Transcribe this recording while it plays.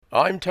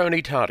I'm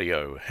Tony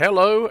Tardio.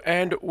 Hello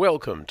and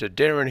welcome to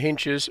Darren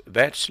Hinch's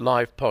That's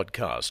Life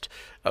podcast,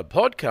 a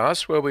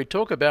podcast where we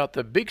talk about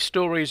the big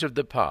stories of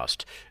the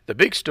past, the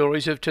big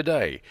stories of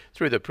today,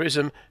 through the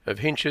prism of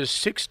Hinch's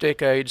 6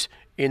 decades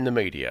in the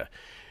media.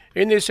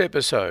 In this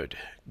episode,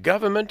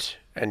 government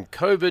and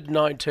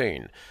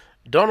COVID-19.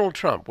 Donald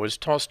Trump was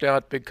tossed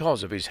out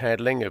because of his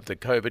handling of the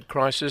COVID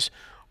crisis.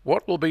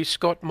 What will be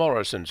Scott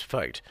Morrison's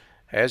fate?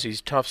 Has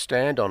his tough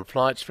stand on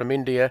flights from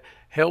India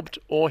helped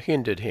or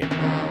hindered him?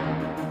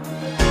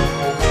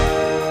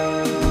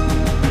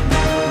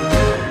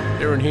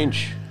 Darren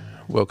Hinch,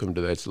 welcome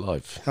to That's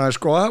Life. Hi,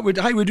 Squire.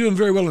 We're doing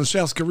very well in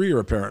South Korea,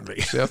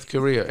 apparently. South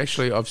Korea.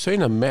 Actually, I've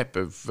seen a map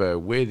of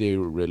where they're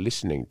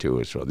listening to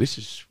us. Right, this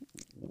is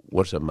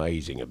what's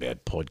amazing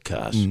about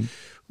podcasts.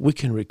 We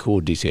can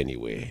record this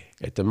anywhere.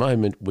 At the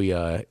moment, we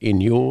are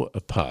in your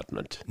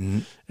apartment,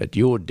 at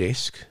your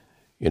desk,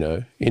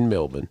 in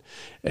Melbourne,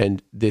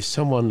 and there's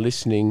someone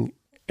listening,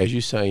 as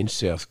you say, in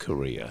South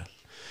Korea.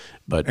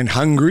 And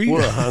Hungary.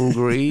 Well,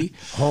 Hungary,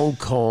 Hong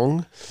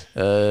Kong,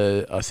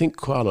 I think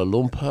Kuala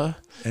Lumpur.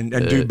 And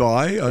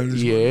Dubai.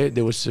 Yeah,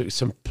 there was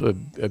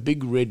a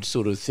big red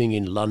sort of thing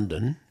in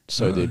London.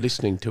 So they're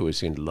listening to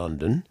us in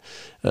London.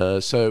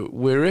 So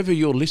wherever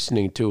you're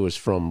listening to us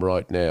from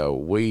right now,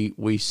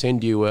 we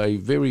send you a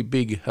very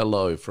big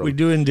hello from. We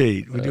do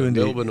indeed.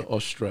 Melbourne,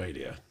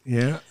 Australia.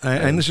 Yeah,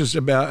 and this is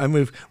about, and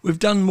we've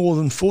done more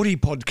than 40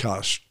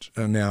 podcasts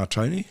now,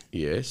 Tony.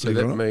 Yeah, so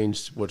that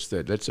means, what's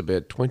that? That's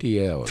about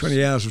 20 hours.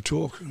 20 hours of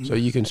talk. So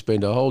you can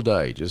spend a whole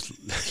day just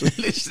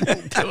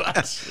listening to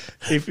us.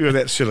 If you're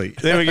that silly.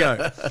 There we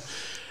go.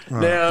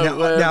 Right.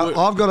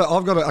 Now I've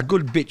got a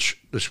good bitch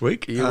this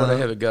week. You want to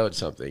have a go at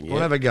something? Yeah. I want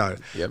to have a go.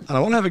 Yep. And I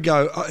want to have a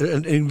go.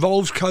 It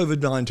involves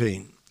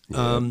COVID-19.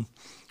 Yeah.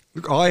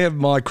 Look, I have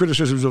my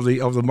criticisms of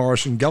the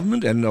Morrison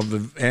government and of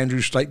the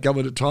Andrews state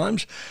government at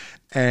times,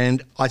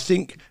 and I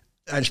think,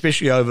 and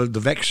especially over the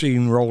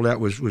vaccine rollout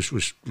was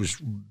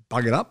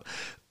bugging up.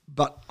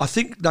 But I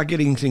think they're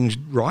getting things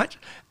right.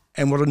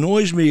 And what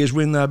annoys me is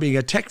when they're being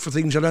attacked for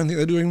things I don't think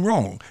they're doing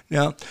wrong.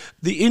 Now,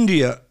 the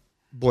India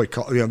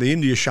boycott, the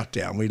India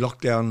shutdown, we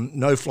locked down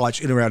no flights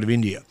in or out of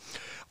India.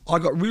 I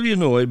got really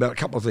annoyed about a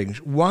couple of things.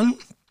 One,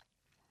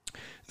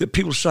 that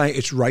people say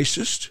it's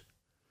racist.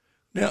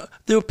 Now,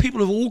 there are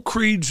people of all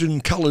creeds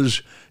and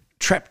colours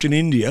trapped in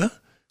India.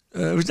 It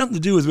has nothing to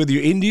do with whether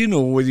you're Indian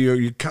or whether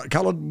you're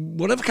coloured,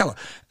 whatever colour.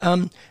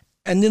 And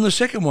then the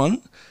second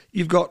one,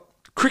 you've got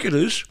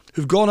cricketers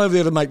who've gone over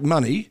there to make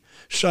money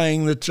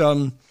saying that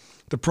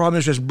the Prime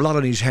Minister has blood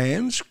on his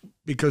hands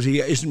because he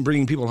isn't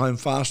bringing people home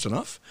fast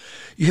enough.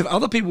 You have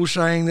other people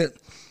saying that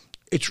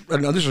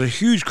and this is a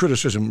huge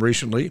criticism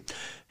recently,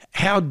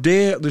 how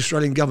dare the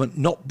Australian government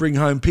not bring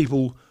home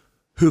people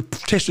who have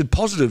tested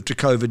positive to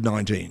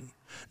COVID-19?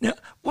 Now,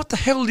 what the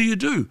hell do you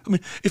do? I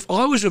mean, if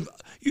I was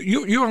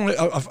you're on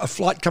a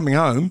flight coming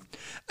home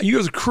and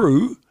you're the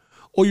crew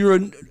or you're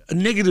a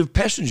negative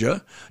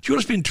passenger, do you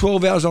want to spend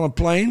 12 hours on a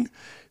plane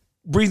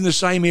breathing the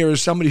same air as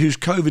somebody who's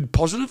COVID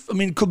positive? I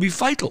mean, it could be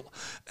fatal.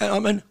 And I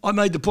mean, I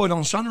made the point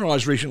on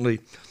Sunrise recently.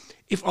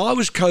 If I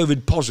was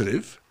COVID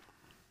positive,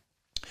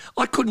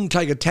 I couldn't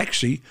take a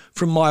taxi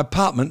from my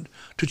apartment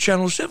to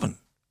Channel 7.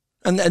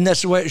 And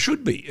that's the way it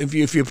should be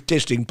if you're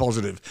testing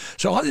positive.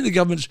 So I think the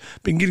government's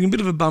been getting a bit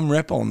of a bum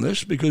rap on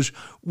this because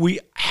we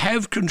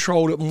have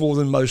controlled it more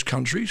than most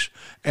countries,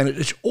 and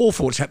it's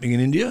awful what's happening in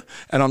India.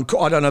 And I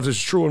don't know if this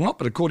is true or not,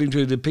 but according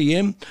to the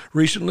PM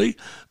recently,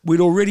 we'd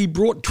already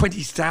brought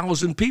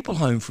 20,000 people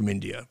home from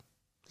India.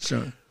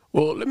 So,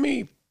 well, let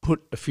me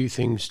put a few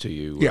things to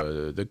you.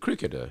 Yep. The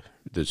cricketer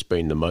that's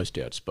been the most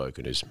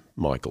outspoken is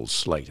Michael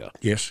Slater.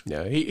 Yes.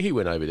 Now, he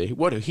went over there.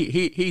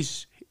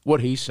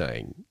 What he's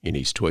saying in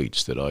his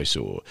tweets that I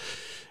saw,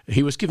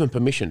 he was given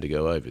permission to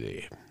go over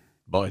there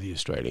by the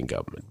Australian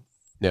government.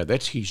 Now,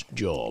 that's his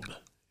job.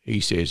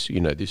 He says,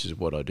 this is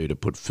what I do to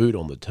put food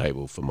on the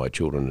table for my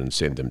children and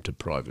send them to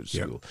private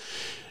school.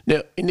 Yep.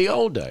 Now, in the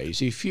old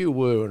days, if you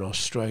were an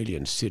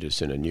Australian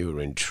citizen and you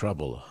were in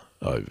trouble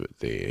over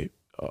there,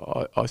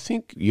 I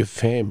think your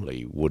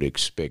family would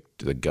expect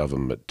the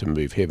government to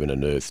move heaven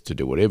and earth to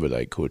do whatever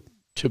they could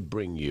to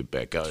bring you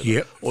back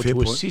over, or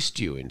to assist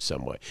you in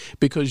some way,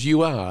 because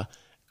you are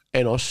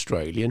an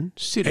Australian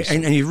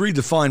citizen. And you read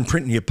the fine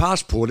print in your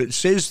passport, it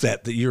says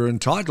that you're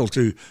entitled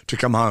to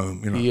come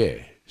home.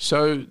 Yeah.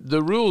 So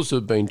the rules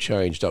have been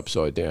changed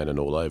upside down and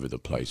all over the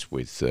place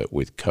with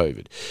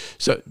COVID.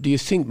 So do you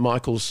think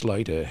Michael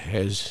Slater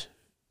has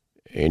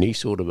any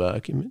sort of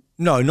argument?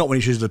 No, not when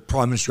he says the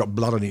Prime Minister got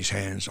blood on his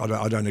hands.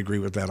 I don't agree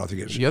with that. I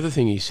think it's the other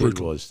thing he said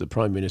brutal. was the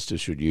Prime Minister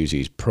should use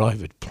his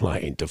private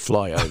plane to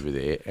fly over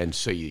there and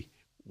see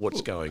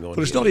what's going on.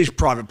 But it's not his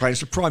private plane;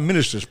 it's the Prime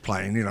Minister's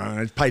plane. And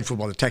it's paid for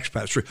by the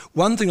taxpayers. True.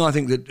 One thing I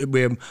think that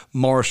where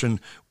Morrison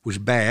was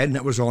bad, and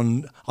that was I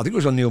think it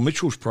was on Neil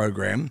Mitchell's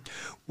program,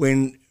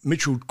 when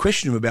Mitchell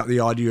questioned him about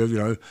the idea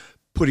of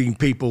putting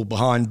people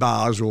behind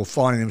bars or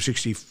fining them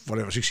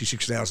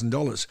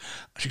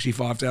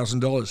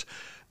 $65,000,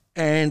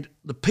 and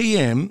the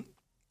PM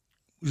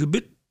was a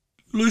bit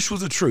loose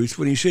with the truth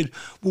when he said,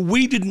 well,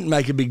 we didn't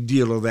make a big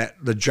deal of that,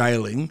 the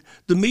jailing,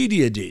 the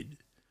media did.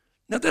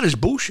 Now, that is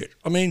bullshit.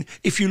 I mean,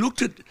 if you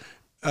looked at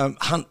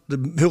Hunt,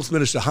 the Health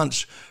Minister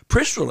Hunt's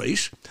press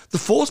release, the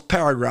fourth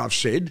paragraph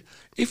said,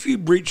 if you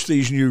breach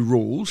these new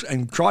rules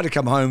and try to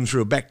come home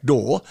through a back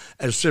door,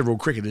 as several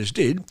cricketers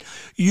did,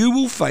 you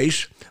will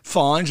face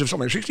fines of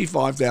something like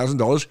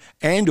 $65,000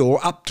 and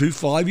or up to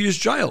 5 years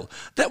jail.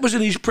 That was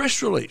in his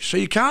press release. So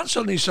you can't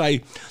suddenly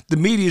say the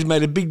media's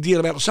made a big deal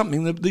about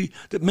something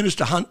that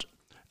Minister Hunt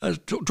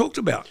talked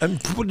about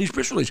and put in his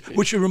press release,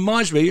 which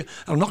reminds me,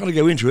 I'm not going to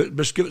go into it,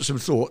 but just give it some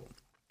thought.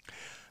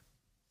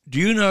 Do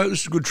you know,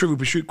 this is a good Trivial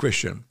Pursuit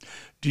question,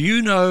 do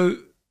you know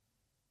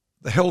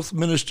the Health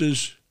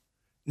Minister's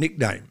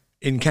nickname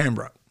in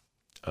Canberra?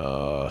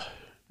 No.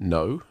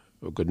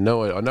 I've got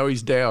no. I know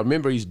his dad. I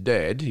remember his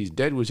dad. His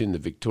dad was in the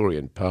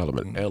Victorian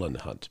Parliament, Alan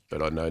Hunt,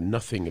 but I know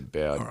nothing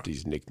about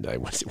his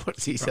nickname.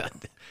 What's his son?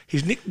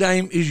 His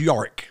nickname is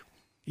Yorick.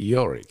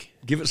 Yorick.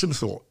 Give it some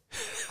thought.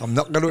 I'm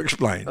not going to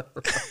explain.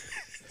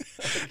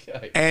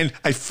 Okay. And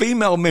a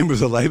female member of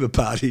the Labor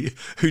Party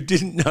who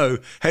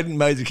hadn't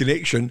made the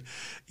connection,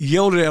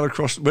 yelled it out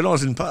across. When I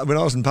was in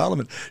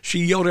Parliament, she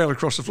yelled out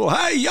across the floor,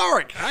 "Hey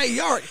Yorick, hey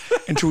Yorick!"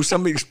 until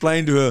somebody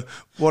explained to her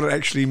what it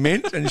actually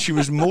meant, and she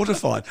was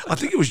mortified. I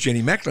think it was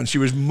Jenny Macklin. She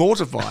was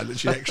mortified that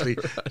she'd actually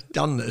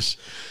done this.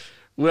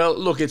 Well,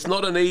 look, it's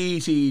not an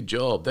easy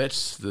job.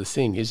 That's the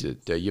thing, is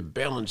it? You're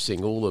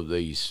balancing all of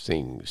these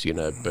things. You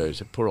know,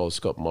 poor old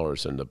Scott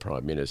Morrison, the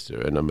Prime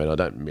Minister, and I mean, I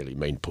don't really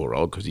mean poor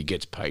old because he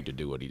gets paid to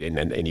do what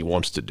and he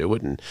wants to do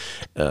it, and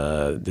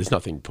there's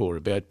nothing poor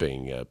about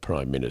being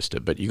Prime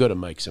Minister, but you've got to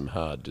make some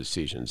hard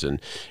decisions,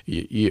 and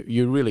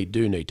you really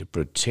do need to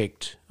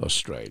protect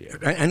Australia.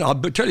 And I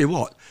tell you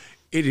what,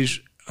 it is,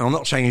 I'm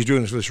not saying he's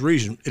doing this for this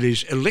reason, it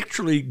is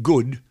electorally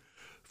good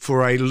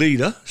for a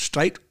leader,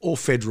 state or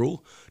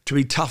federal, to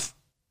be tough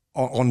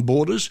on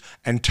borders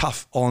and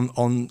tough on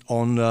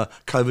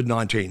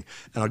COVID-19. And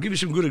I'll give you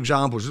some good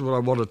examples. This is what I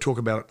want to talk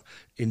about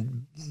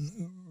in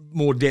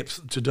more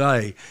depth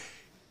today.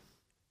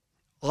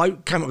 I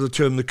came up with the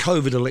term the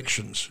COVID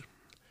elections,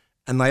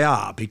 and they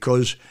are,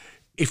 because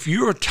if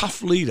you're a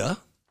tough leader,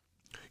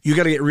 you're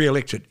going to get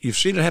re-elected. You've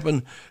seen it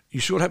happen.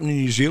 You saw it happen in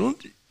New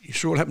Zealand. You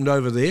saw it happen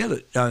over there.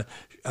 That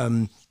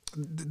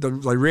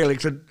they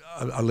re-elected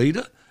a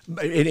leader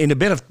in a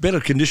better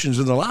conditions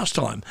than the last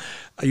time.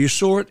 You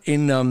saw it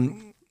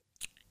in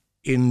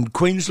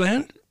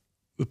Queensland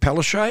with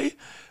Palaszczuk,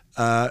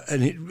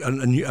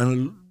 and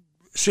a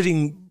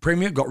sitting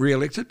premier got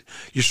re-elected.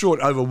 You saw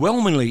it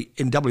overwhelmingly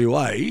in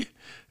WA,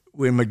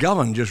 where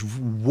McGovern just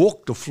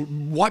wiped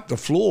the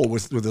floor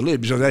with the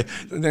Libs. So they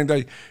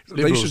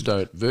Liberals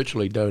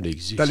virtually don't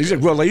exist.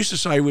 Well, they used to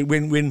say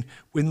when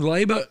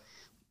Labor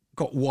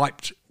got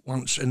wiped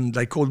once, and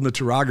they called them the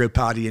Tarago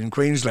Party in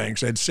Queensland,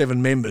 because they had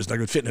 7 members, they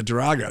could fit in a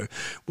Tarago.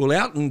 Well,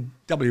 out in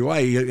WA,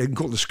 you can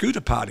call it the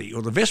Scooter Party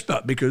or the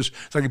Vespa, because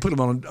they could put them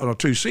on a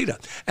 2-seater.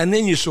 And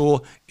then you saw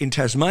in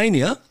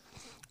Tasmania,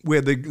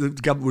 where the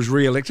government was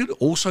re-elected,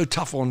 also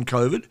tough on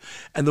COVID.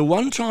 And the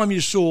one time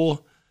you saw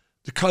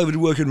the COVID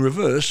work in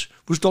reverse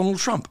was Donald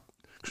Trump.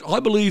 I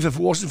believe if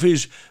it wasn't for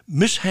his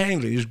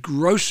mishandling, his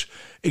gross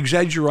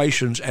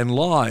exaggerations and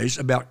lies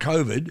about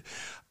COVID,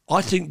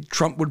 I think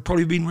Trump would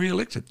probably have been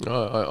re-elected.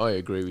 I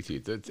agree with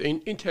you.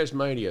 In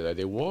Tasmania, though,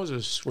 there was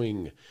a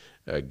swing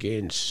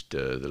against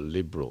the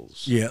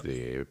Liberals. Yeah.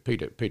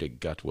 Peter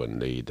Gutwin,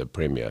 the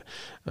Premier,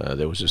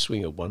 there was a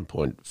swing of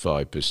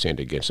 1.5%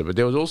 against it, but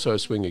there was also a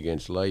swing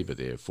against Labor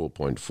there,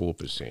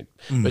 4.4%.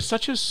 But it's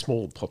such a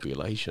small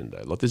population,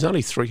 though. Like, there's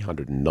only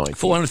 390.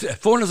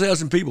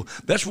 400,000 people.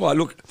 That's why,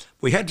 look,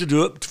 we had to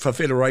do it for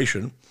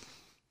Federation,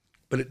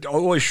 but it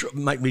always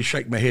make me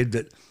shake my head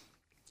that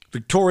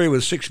Victoria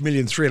with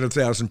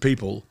 6,300,000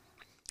 people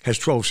has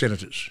 12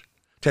 senators.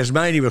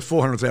 Tasmania with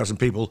 400,000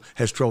 people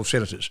has 12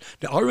 senators.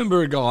 Now, I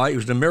remember a guy, he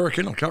was an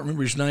American, I can't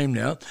remember his name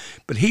now,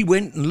 but he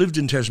went and lived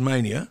in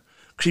Tasmania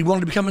because he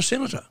wanted to become a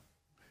senator.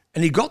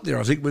 And he got there,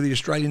 I think, with the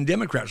Australian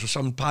Democrats or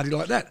some party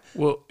like that.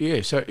 Well,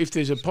 yeah, so if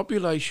there's a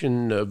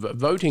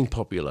voting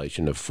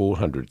population of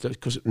 400,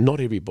 because not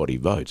everybody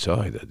votes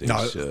either.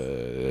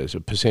 There's a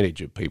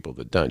percentage of people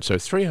that don't. So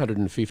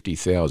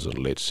 350,000,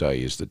 let's say,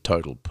 is the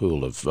total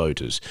pool of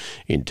voters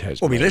in Tasmania.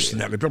 Well, it'll be less than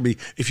that. Probably,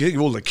 if you think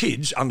of all the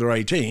kids under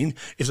 18,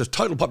 if the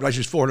total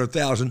population is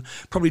 400,000,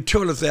 probably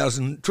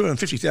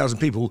 250,000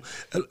 people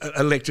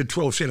elected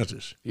 12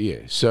 senators.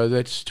 Yeah, so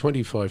that's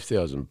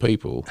 25,000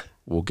 people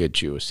will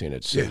get you a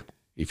Senate seat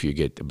if you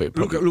get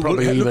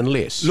probably even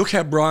less. Look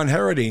how Brian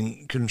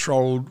Harradine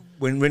controlled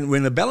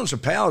when the balance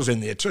of power's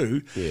in there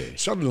too. Yeah.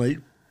 Suddenly,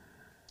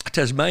 a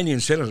Tasmanian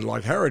senator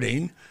like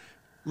Harradine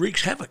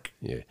wreaks havoc.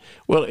 Yeah.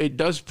 Well, it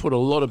does put a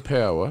lot of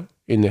power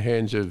in the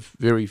hands of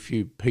very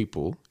few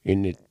people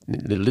in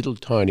the little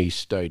tiny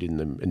state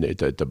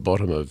at the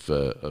bottom of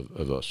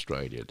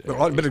Australia.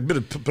 Well, a bit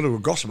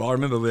of gossip. I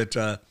remember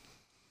that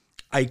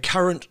a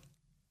current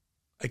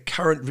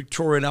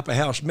Victorian Upper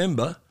House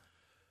member,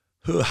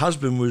 her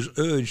husband was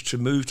urged to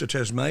move to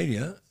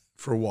Tasmania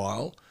for a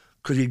while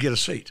because he'd get a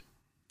seat.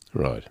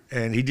 Right.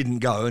 And he didn't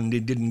go and he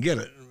didn't get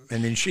it.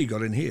 And then she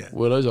got in here.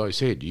 Well, as I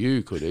said,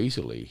 you could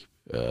easily,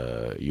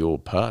 your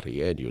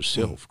party and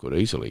yourself could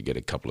easily get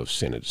a couple of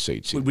Senate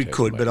seats. We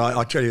could, but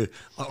I tell you,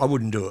 I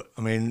wouldn't do it.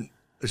 I mean,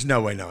 there's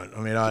no way known. I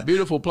mean, it's a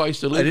beautiful place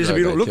to live. It is a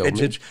beautiful look.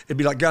 It'd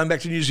be like going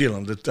back to New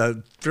Zealand. It's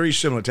very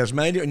similar.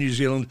 Tasmania and New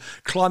Zealand,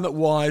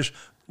 climate-wise,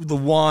 the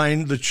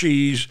wine, the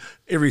cheese,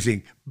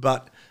 everything.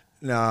 But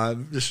no,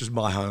 this is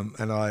my home,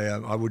 and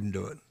I wouldn't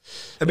do it.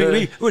 I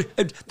mean,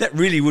 that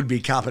really would be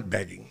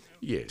carpetbagging.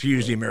 Yes, to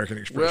use the American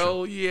expression.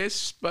 Well,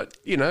 yes, but,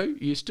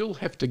 you still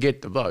have to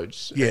get the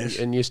votes. Yes.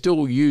 And you're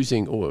still you're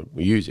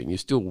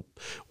still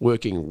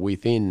working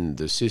within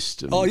the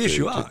system. Oh, yes,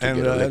 you are. And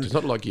it's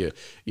not like you're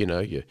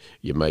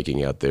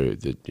making out there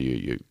that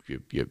you're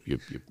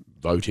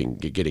voting,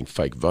 you're getting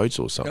fake votes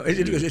or something.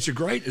 It's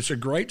a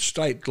great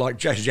state, like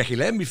Jackie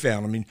Lambie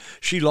found. I mean,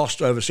 she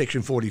lost over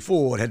Section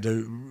 44 and had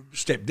to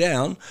step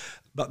down.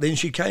 But then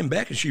she came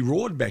back and she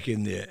roared back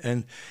in there.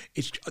 And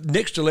it's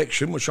next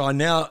election, which I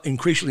now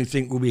increasingly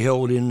think will be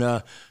held in.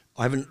 I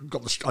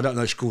don't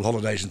know school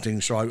holidays and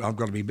things, so I've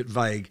got to be a bit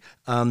vague.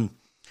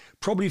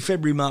 Probably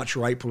February, March,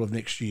 or April of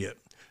next year.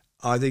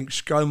 I think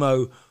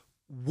ScoMo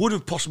would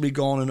have possibly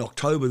gone in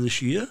October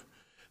this year,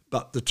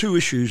 but the two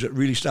issues that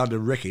really started to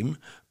wreck him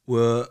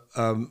were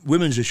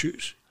women's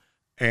issues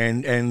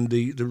and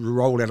the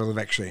rollout of the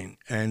vaccine.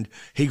 And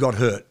he got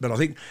hurt. But I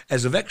think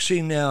as the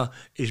vaccine now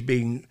is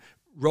being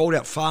rolled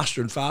out faster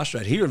and faster,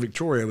 and here in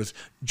Victoria with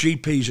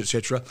GPs,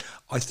 etc.,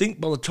 I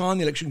think by the time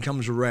the election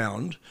comes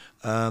around,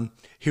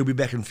 he'll be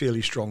back in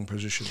fairly strong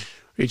position.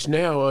 It's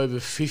now over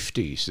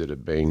 50s that are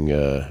being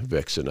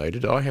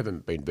vaccinated. I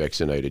haven't been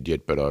vaccinated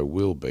yet, but I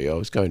will be. I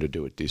was going to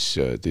do it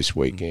this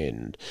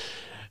weekend.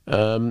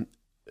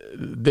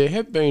 There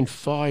have been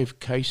 5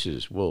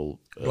 cases,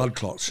 blood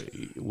clots.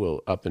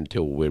 Up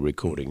until we're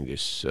recording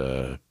this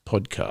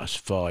podcast,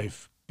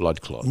 5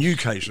 blood clots. New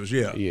cases,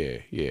 yeah.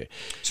 Yeah.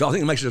 So I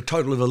think it makes it a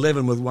total of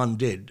 11 with 1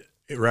 dead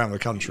around the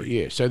country.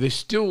 Yeah, so there's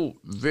still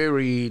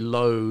very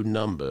low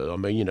number. I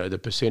mean, the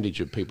percentage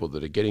of people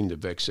that are getting the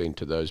vaccine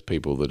to those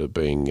people that are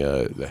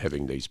they're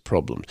having these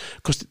problems.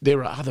 Because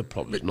there are other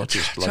problems, not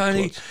just blood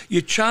Tony, clots.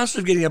 Your chance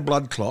of getting a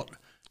blood clot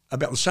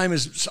about the same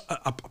as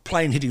a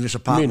plane hitting this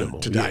apartment Minimal,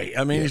 today. yeah,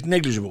 I mean, it's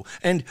negligible.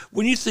 And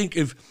when you think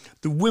of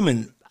the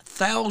women,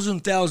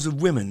 thousands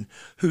of women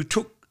who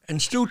took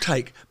and still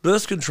take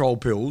birth control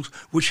pills,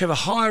 which have a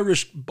higher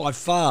risk by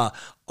far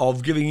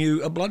of giving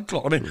you a blood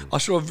clot. I mean, I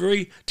saw a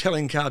very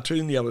telling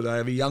cartoon the other day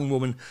of a young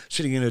woman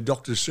sitting in a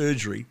doctor's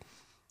surgery,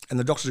 and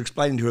the doctor's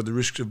explaining to her the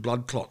risks of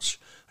blood clots.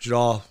 She said,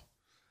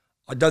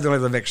 I don't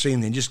have the vaccine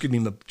then, just give me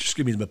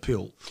them a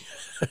pill.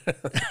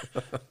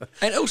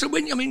 And also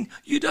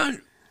you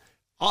don't,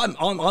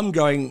 I'm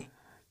going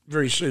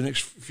very soon,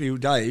 next few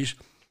days,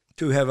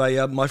 to have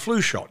my flu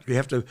shot.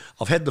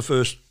 I've had the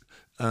first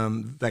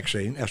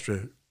vaccine,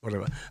 Astra,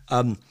 whatever.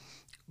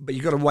 But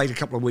you've got to wait a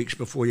couple of weeks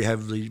before you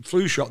have the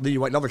flu shot. Then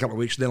you wait another couple of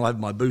weeks, and then I'll have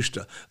my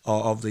booster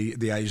of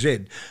the AZ,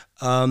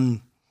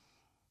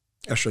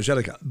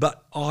 AstraZeneca.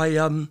 But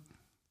when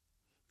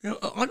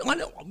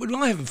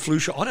I have a flu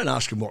shot, I don't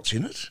ask them what's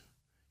in it.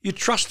 You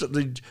trust that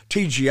the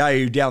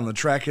TGA down the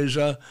track has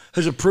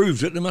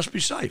approved it and it must be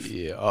safe.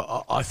 Yeah,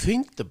 I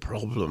think the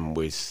problem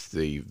with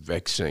the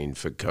vaccine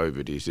for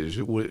COVID is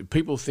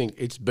people think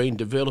it's been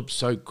developed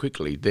so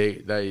quickly.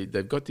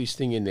 They've got this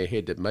thing in their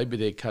head that maybe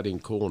they're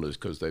cutting corners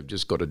because they've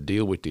just got to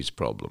deal with this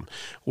problem.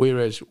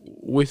 Whereas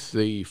with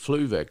the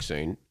flu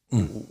vaccine,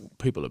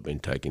 people have been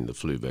taking the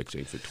flu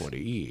vaccine for 20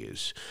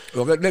 years.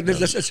 Well,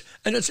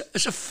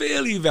 it's a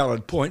fairly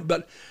valid point,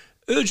 but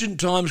urgent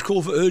times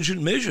call for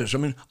urgent measures. I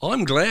mean,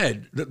 I'm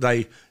glad that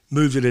they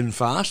moved it in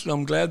fast, and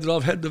I'm glad that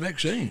I've had the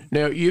vaccine.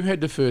 Now, you had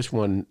the first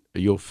one,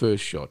 your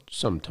first shot,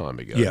 some time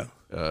ago.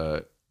 Yeah.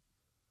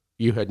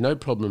 You had no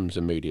problems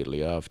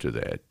immediately after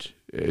that.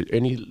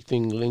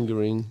 Anything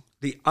lingering?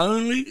 The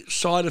only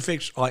side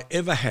effects I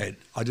ever had,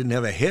 I didn't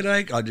have a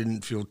headache, I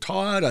didn't feel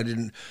tired, I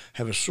didn't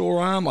have a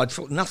sore arm, I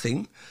felt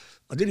nothing.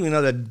 I didn't even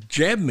know they'd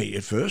jabbed me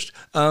at first.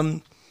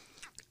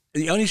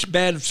 The only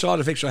bad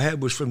side effects I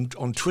had was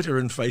on Twitter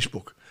and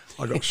Facebook.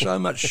 I got so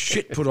much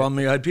shit put on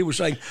me. I had people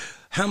saying,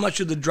 how much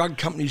did the drug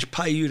companies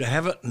pay you to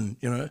have it?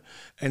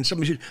 And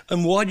somebody said,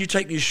 and why did you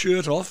take your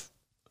shirt off?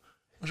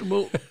 I said,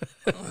 well...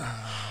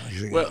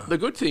 the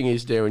good thing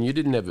is, Darren, you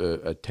didn't have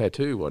a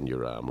tattoo on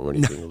your arm or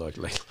anything like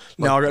that.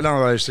 No, I got none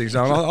of those things.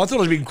 No, I thought I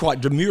was being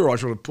quite demure. I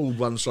sort of pulled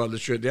one side of the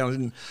shirt down.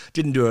 I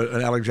didn't do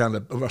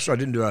I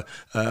didn't do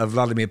a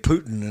Vladimir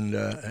Putin and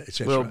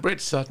etc. Well, Brett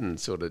Sutton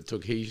sort of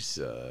took he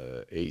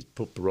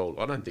rolled.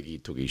 I don't think he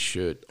took his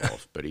shirt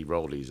off, but he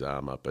rolled his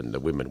arm up, and the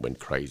women went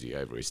crazy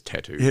over his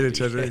tattoo. He had a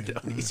tattoo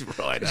on his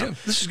right arm.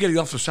 This is getting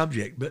off the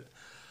subject, but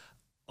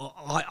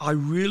I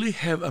really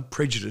have a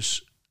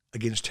prejudice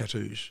against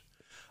tattoos.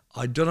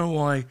 I don't know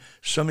why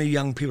so many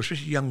young people,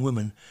 especially young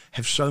women,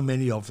 have so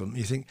many of them.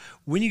 You think,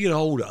 when you get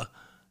older,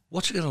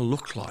 what's it going to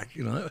look like,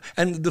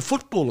 And the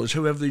footballers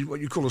who have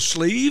what you call a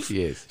sleeve,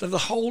 yes, the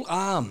whole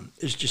arm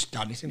is just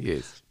done.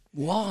 Yes.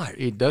 Why?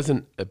 It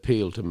doesn't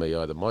appeal to me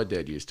either. My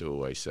dad used to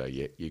always say,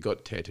 "Yeah, you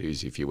got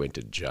tattoos if you went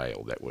to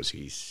jail." That was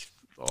his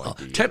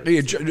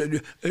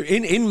idea.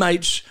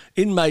 Inmates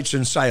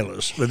and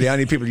sailors were the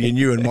only people you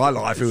knew in my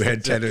life who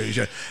had tattoos.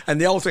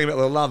 And the old thing about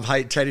the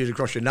love-hate tattoos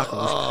across your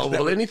knuckles. Oh,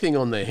 well, anything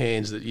on their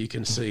hands that you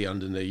can see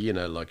underneath,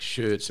 like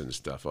shirts and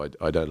stuff.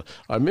 I don't.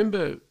 I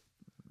remember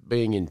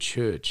being in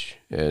church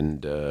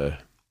and I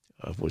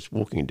was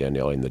walking down the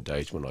aisle in the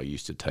days when I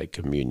used to take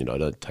communion. I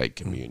don't take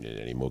communion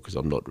anymore because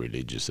I'm not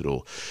religious at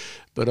all.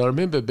 But I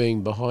remember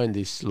being behind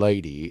this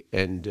lady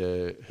and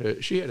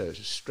she had a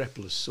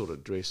strapless sort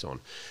of dress on.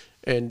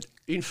 And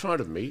in front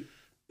of me,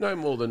 no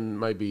more than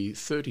maybe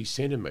 30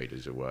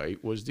 centimetres away,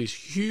 was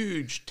this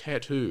huge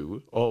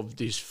tattoo of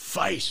this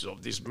face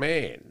of this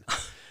man.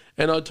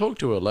 And I talked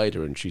to her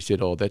later and she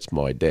said, "Oh, that's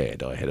my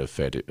dad. I had a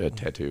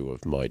tattoo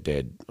of my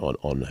dad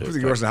on her face."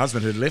 It was the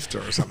husband who'd left her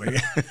or something.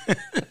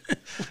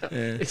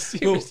 Yeah.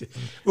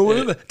 Well,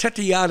 remember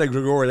Tatiana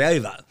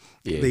Grigorieva,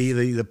 Yes.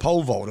 the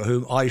pole vaulter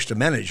whom I used to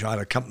manage. I had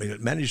a company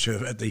that managed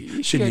her at the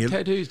She Sydney. had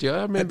tattoos, do you?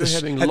 I remember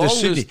having the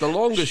Sydney. the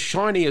longest,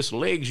 shiniest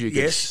legs you could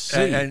Yes, see.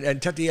 and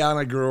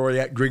Tatiana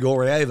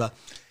Grigorieva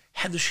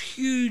had this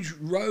huge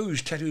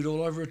rose tattooed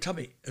all over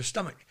her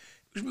stomach.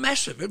 It was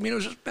massive. I mean, it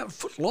was about a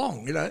foot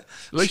long, At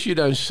least you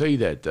don't see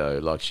that, though.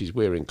 Like she's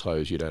wearing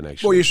clothes you don't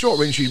actually. Well, you saw it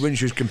when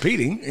she was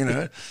competing.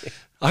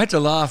 I had to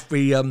laugh.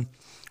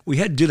 We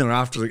had dinner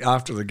after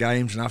the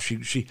games, and after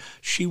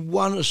she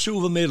won a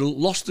silver medal,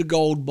 lost the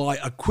gold by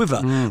a quiver.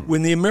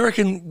 When the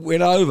American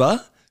went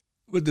over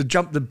with the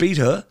jump that beat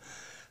her,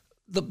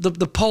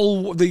 the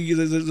pole,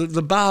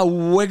 the bar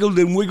wiggled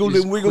and wiggled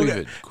and wiggled,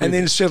 quivered. and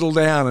then settled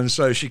down, and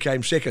so she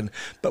came second.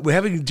 But we're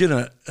having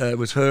dinner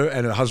with her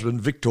and her husband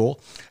Victor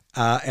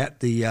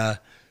at the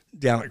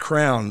down at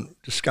Crown,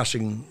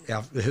 discussing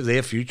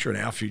their future and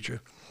our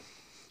future.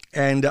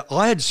 And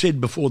I had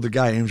said before the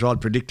games, I'd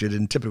predicted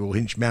in typical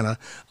Hinch manner,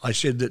 I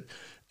said that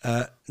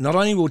not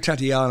only will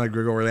Tatiana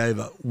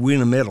Grigorieva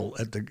win a medal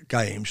at the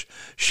games,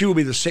 she will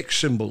be the sex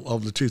symbol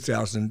of the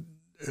 2000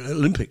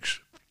 Olympics.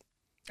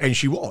 And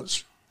she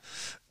was.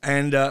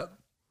 And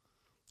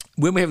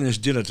when we're having this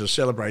dinner to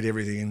celebrate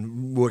everything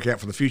and work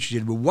out for the future, she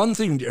said, "Well, one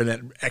thing," in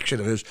that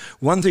action of hers,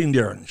 "one thing,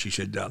 Darren," she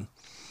said,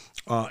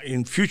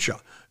 "in future,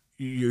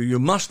 you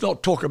must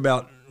not talk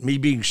about me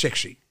being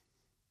sexy.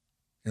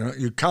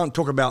 You can't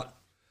talk about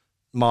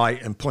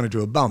and pointed to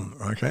her bum,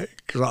 okay?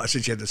 Because I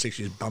said she had the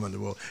sexiest bum in the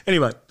world.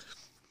 Anyway,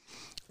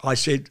 I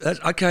said,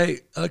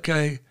 okay,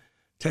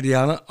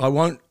 Tatiana, I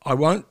won't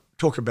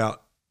talk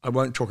about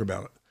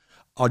it.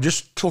 I'll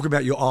just talk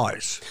about your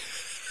eyes."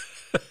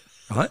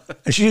 Right?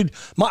 And she said,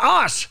 my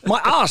ass.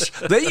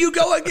 There you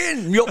go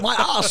again, my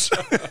ass.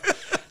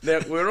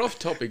 Now, we're off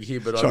topic here,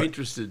 but Sorry. I'm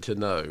interested to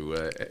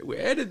know,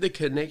 how did the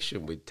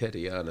connection with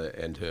Tatiana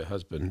and her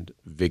husband,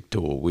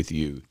 Victor, with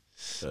you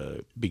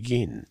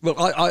begin? Well,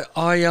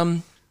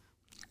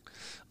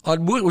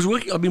 I'd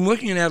been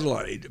working in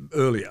Adelaide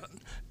earlier,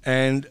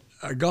 and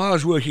a guy I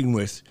was working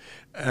with,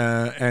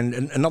 and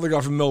another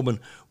guy from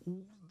Melbourne.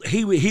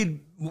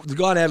 The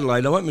guy in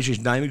Adelaide, I won't mention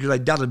his name because they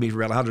dudded me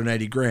for about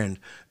 180 grand.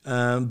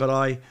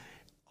 But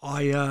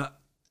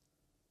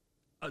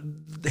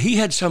he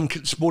had some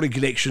sporting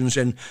connections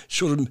and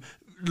sort of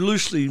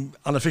loosely,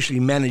 unofficially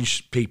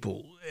managed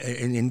people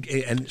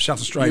in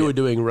South Australia. You were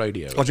doing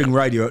radio. I was doing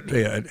radio at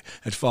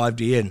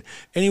 5DN.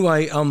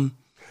 Anyway,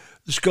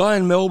 this guy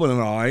in Melbourne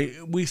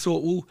and we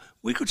thought, well,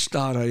 we could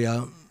start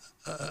a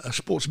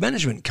sports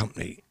management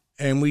company.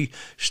 And we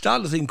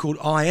started a thing called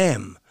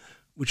IAM,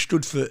 which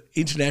stood for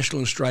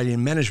International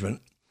Australian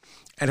Management,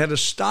 and had a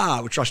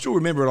star, which I still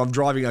remember. And I'm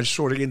driving, I just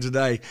saw it again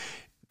today.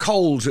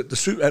 Coles at the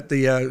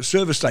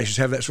service stations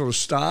have that sort of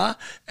star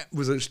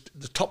with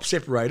the top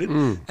separated,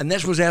 and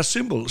that was our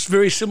symbol. It's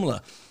very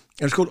similar.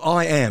 And it's called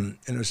IAM,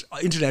 and it was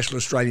International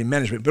Australian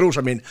Management, but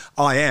also meant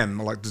I am,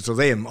 like to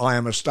them, I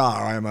am a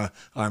star, I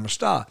am a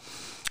star.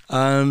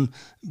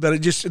 But it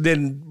just,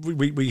 then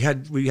we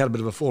had a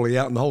bit of a falling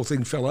out, and the whole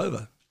thing fell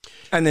over.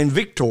 And then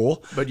Victor.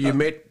 But you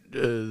met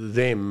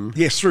them.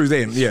 Yes, through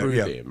them. Yeah, through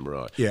yeah. them,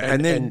 right. Yeah,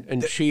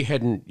 and she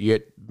hadn't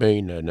yet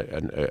been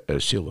a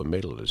silver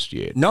medalist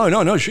yet.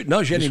 No. She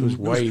hadn't. was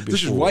way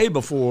This is before. way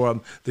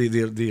before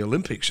the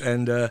Olympics,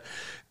 and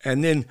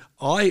then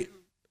I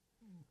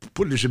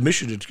put in a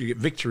submission to get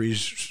Victor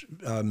his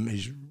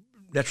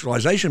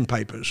naturalisation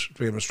papers to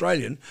become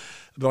Australian.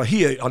 But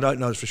I don't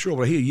know this for sure,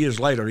 but I hear years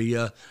later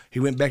he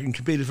went back and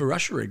competed for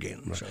Russia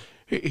again. Right. So.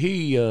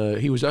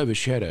 He was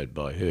overshadowed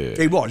by her.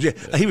 He was, yeah.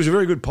 He was a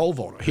very good pole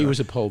vaulter. He was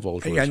a pole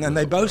vaulter. And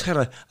they both had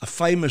a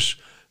famous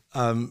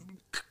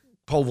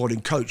pole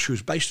vaulting coach who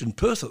was based in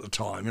Perth at the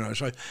time,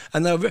 So,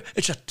 and they were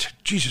it's a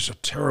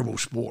terrible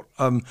sport.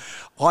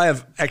 I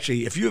have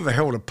actually, if you ever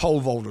held a pole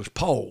vaulter's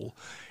pole,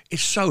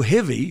 it's so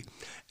heavy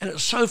and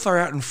it's so far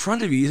out in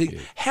front of you. You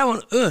think, how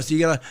on earth are you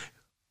going to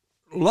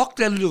lock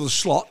that into the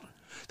slot,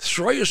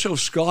 throw yourself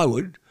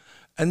skyward,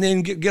 and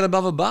then get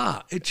above a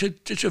bar? It's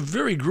a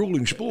very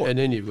grueling sport. And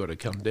then you've got to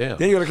come down.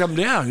 Then you've got to come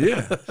down,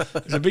 yeah.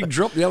 It's a big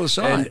drop the other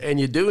side. And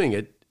you're doing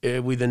it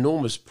with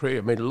enormous prayer.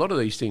 I mean, a lot of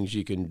these things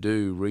you can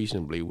do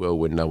reasonably well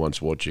when no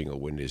one's watching or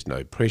when there's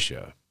no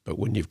pressure. But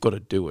when you've got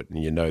to do it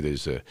and you know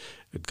there's a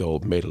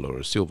gold medal or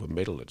a silver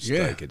medal at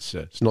stake, it's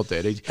not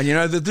that easy. And you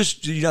know that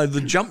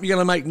the jump you're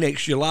going to make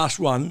next, your last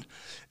one,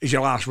 is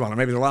your last one.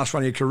 Maybe the last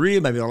one of your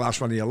career, maybe the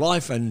last one of your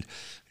life, and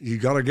you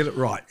got to get it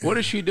right. What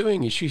is she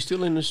doing? Is she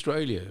still in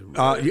Australia?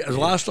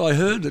 Last I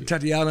heard, that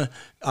Tatiana,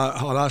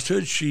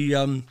 she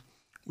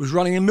was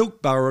running a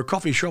milk bar or a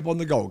coffee shop on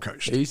the Gold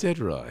Coast. Is that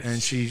right?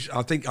 And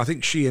I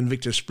think she and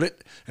Victor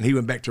split, and he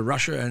went back to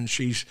Russia, and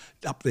she's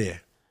up there.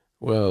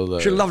 Well,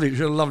 she's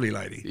a lovely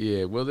lady.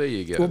 Yeah, well, there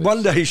you go. Well,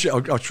 one day, I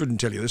shouldn't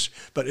tell you this,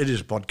 but it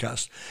is a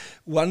podcast.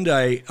 One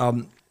day,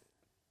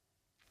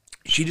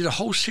 she did a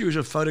whole series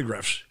of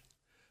photographs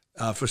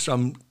for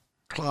some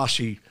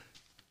classy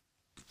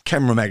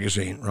camera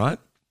magazine, right?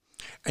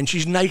 And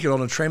she's naked on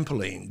a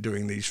trampoline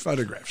doing these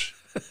photographs.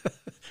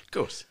 Of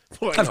course.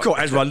 Of course,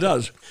 as one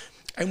does.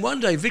 And one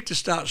day, Victor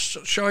starts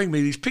showing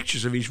me these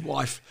pictures of his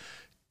wife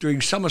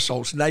doing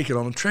somersaults naked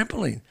on a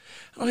trampoline.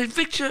 I said,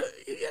 Victor,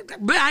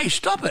 hey,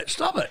 stop it.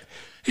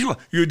 He's like,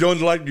 you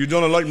don't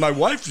like my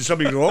wife? There's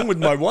something wrong with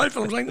my wife?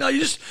 And I was like, no, you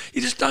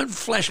just don't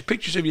flash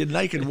pictures of your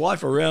naked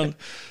wife around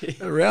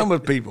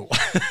with people.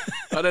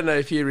 I don't know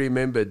if you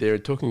remember, they're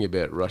talking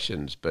about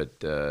Russians, but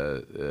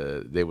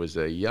there was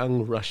a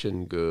young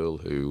Russian girl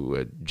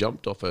who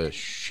jumped off a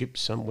ship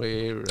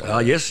somewhere.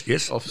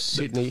 Yes. Off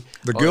Sydney.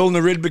 The girl in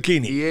the red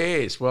bikini.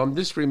 Yes. Well, I'm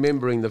just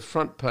remembering the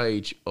front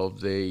page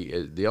of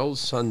the old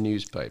Sun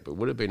newspaper. It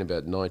would have been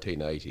about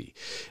 1980.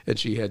 And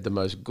she had the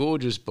most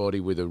gorgeous body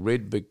with a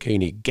red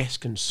bikini,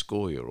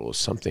 Gaskonskoye or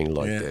something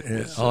like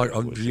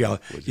that.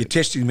 You're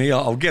testing me.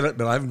 I'll get it,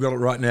 but I haven't got it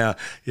right now.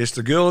 Yes,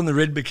 the girl in the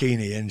red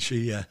bikini, and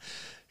she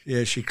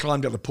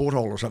climbed up the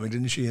porthole or something,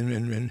 didn't she?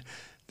 And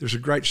there's a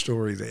great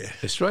story there.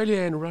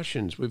 Australia and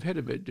Russians, we've had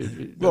a bit.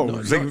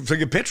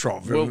 Think of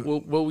Petrov.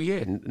 Well, yeah.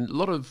 And a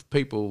lot of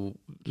people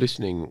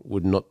listening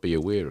would not be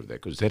aware of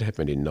that because that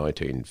happened in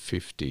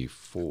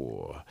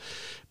 1954.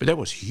 But that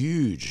was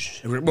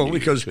huge. Well,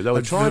 because they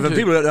were trying to...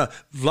 people,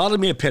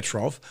 Vladimir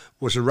Petrov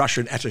was a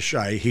Russian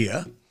attaché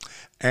here,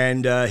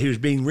 and he was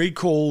being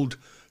recalled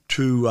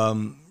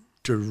to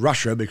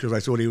Russia because they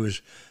thought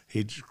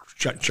he'd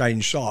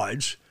changed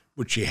sides,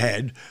 which he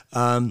had.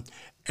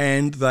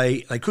 And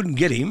they couldn't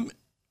get him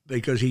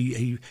because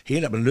he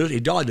ended up he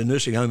died in a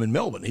nursing home in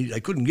Melbourne. They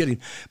couldn't get him,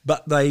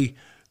 but they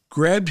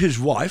grabbed his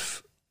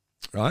wife,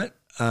 right?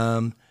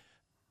 I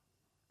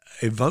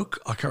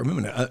can't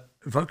remember now.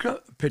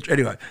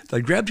 Anyway,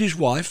 they grabbed his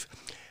wife,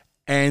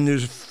 and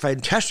there's a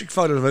fantastic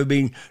photo of her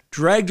being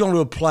dragged onto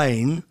a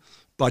plane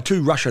by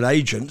two Russian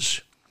agents.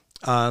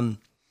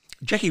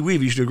 Jackie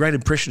Weaver used to do a great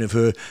impression of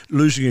her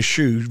losing a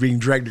shoe, being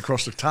dragged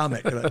across the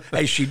tarmac,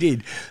 as she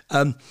did.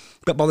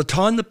 But by the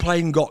time the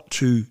plane got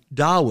to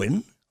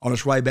Darwin, on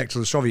its way back to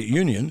the Soviet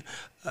Union,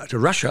 to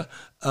Russia,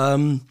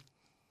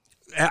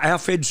 our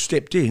feds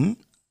stepped in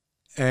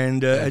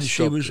and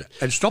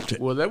stopped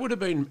it. Well, that would have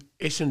been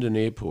Essendon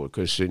Airport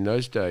because in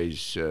those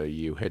days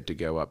you had to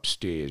go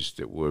upstairs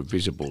that were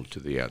visible to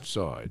the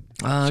outside.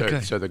 Okay.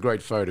 So the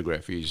great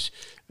photograph is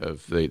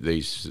of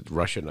these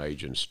Russian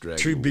agents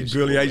dragging two big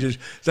burly agents.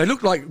 They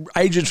looked like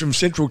agents from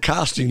Central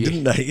Casting,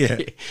 didn't they? Yeah.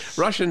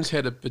 Russians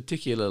had a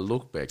particular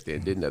look back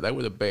then, didn't they? They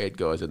were the bad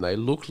guys, and they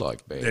looked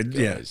like bad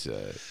guys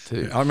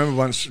too. I remember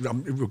once.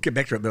 We'll get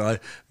back to it, but I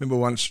remember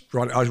once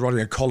I was writing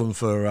a column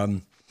for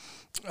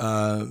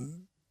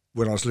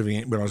when I was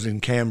in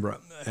Canberra,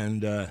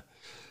 and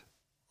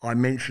I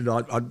mentioned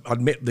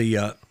I'd met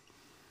I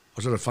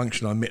was at a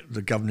function. I met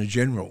the Governor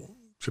General,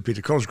 Sir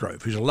Peter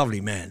Cosgrove, who's a lovely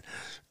man.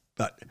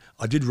 But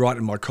I did write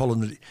in my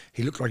column that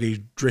he looked like he's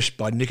dressed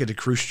by Nikita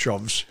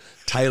Khrushchev's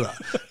tailor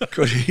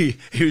because he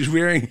was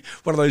wearing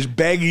one of those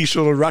baggy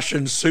sort of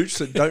Russian suits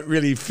that don't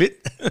really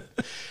fit.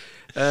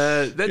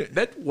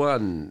 That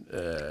one...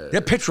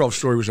 that Petrov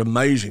story was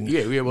amazing.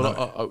 Yeah.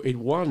 Well, it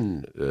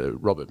won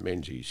Robert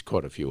Menzies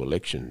quite a few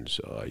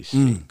elections, I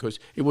think, because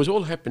it was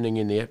all happening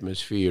in the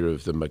atmosphere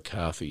of the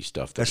McCarthy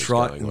stuff that was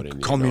going on in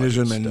the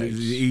communism and United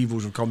States. the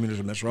evils of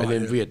communism, that's right. And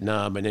then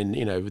Vietnam, and then,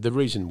 the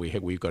reason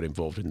we got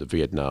involved in the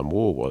Vietnam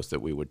War was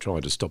that we were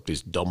trying to stop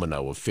this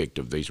domino effect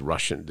of these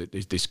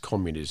this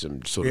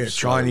communism sort of...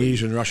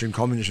 Chinese and Russian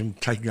communism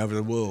taking over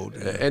the world.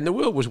 And the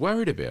world was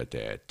worried about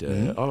that.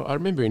 I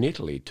remember in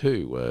Italy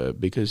too,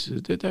 because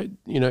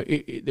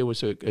there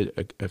was a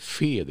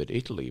fear that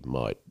Italy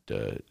might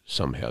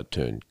somehow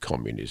turn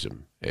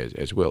communism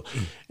as well.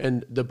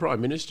 And the Prime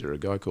Minister, a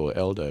guy called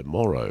Aldo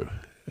Moro,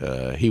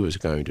 he was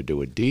going to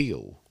do a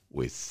deal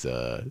with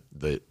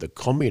the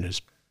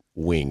communist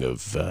wing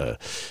of a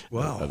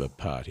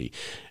party.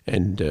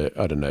 And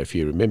I don't know if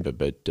you remember,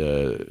 but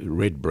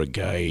Red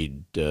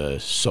Brigade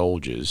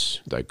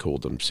soldiers, they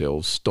called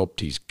themselves,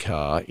 stopped his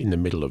car in the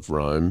middle of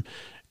Rome,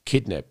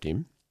 kidnapped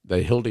him.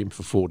 They held him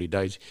for 40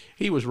 days.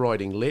 He was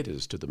writing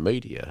letters to the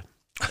media,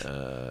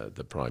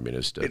 the Prime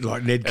Minister.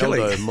 Like Ned Kelly.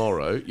 Aldo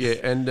Moro, yeah.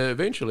 And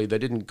eventually they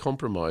didn't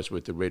compromise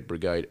with the Red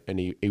Brigade and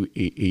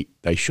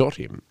they shot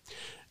him.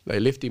 They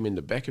left him in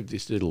the back of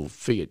this little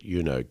Fiat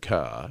Uno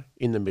car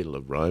in the middle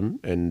of Rome,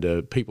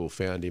 and people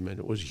found him, and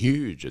it was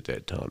huge at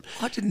that time.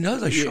 I didn't know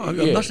they shot.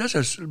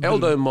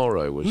 Aldo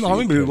Moro was. No, I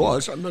remember who it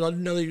was, but I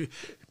didn't know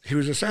he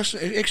was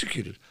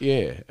executed.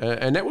 Yeah,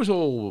 and that was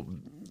all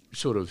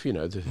sort of, the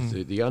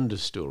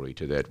understory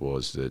to that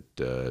was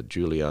that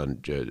Giulio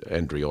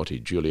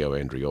Andreotti,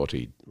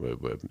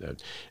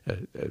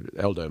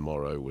 Aldo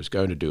Moro was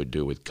going to do a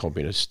deal with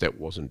communists. That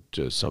wasn't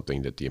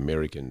something that the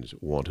Americans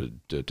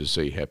wanted to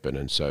see happen,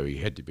 and so he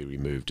had to be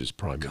removed as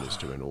Prime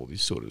Minister, and all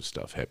this sort of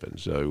stuff happened.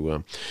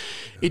 So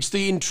it's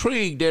the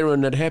intrigue,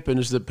 Darren, that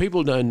happens that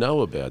people don't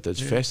know about. That's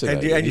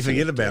fascinating. And you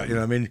forget about,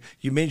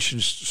 you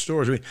mentioned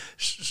stories.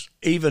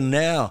 Even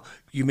now,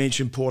 you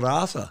mentioned Port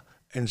Arthur,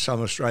 and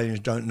some Australians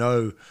don't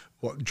know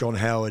what John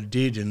Howard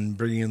did in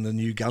bringing in the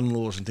new gun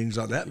laws and things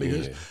like that,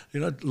 because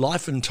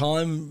life and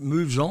time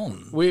moves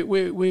on.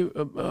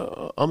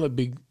 I'm a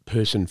big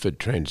person for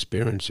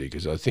transparency,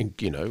 because I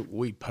think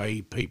we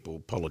pay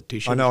people,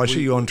 politicians. I know. I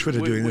see you on Twitter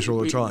doing this all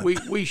the time.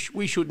 We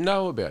should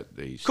know about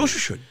these. Of course, you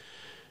should.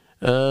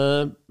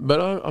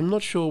 But I'm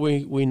not sure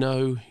we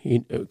know,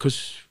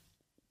 because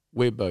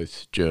we're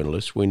both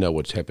journalists. We know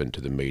what's happened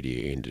to the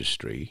media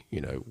industry.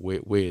 Where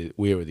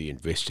are the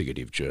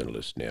investigative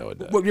journalists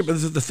nowadays? Well, yeah, but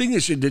the thing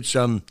is,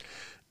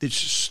 it's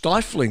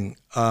stifling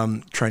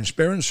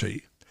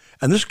transparency,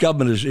 and this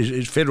government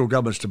is federal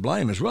government's to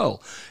blame as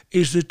well.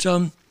 Is that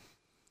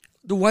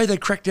the way they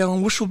crack down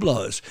on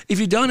whistleblowers? If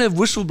you don't have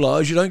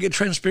whistleblowers, you don't get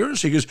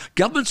transparency, because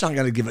governments aren't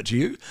going to give it to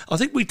you. I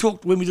think we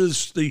talked when we did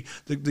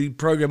the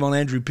program on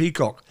Andrew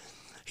Peacock.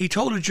 He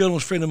told a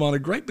journalist friend of mine a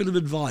great bit of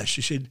advice.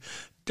 He said,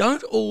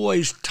 don't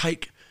always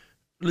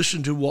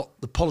listen to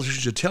what the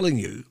politicians are telling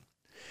you.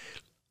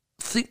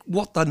 Think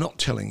what they're not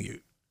telling you.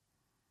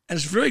 And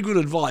it's very good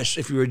advice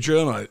if you're a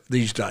journo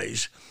these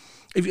days.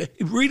 If you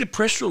read a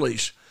press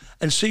release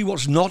and see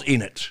what's not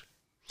in it.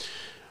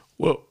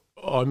 Well,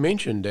 I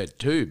mentioned that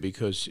too,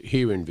 because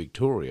here in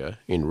Victoria,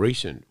 in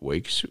recent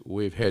weeks,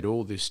 we've had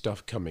all this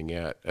stuff coming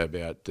out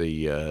about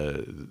the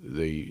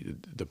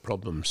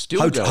problem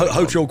still going on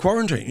hotel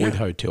quarantine. With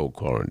hotel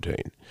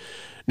quarantine.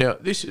 Now,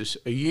 this is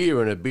a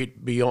year and a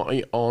bit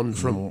beyond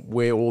from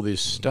where all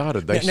this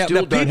started. They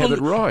still don't have it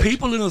right.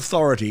 People in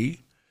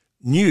authority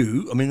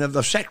knew,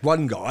 they've sacked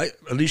one guy,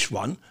 at least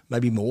one,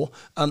 maybe more.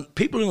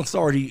 People in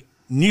authority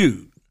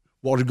knew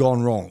what had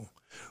gone wrong.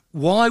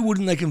 Why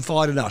wouldn't they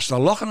confide in us? They're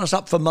locking us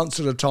up for months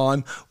at a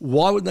time.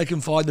 Why wouldn't they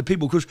confide in the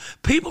people? Because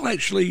people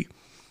actually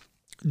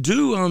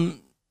do,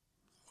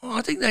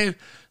 I think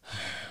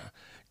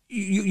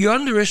you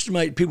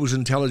underestimate people's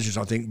intelligence,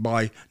 I think,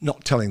 by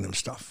not telling them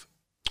stuff.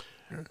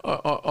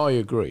 I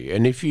agree.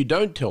 And if you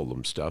don't tell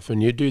them stuff,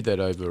 and you do that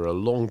over a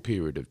long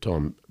period of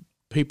time,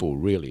 people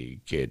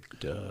really get...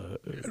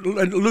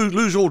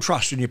 lose all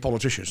trust in your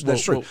politicians.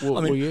 That's true.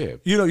 Yeah.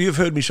 You've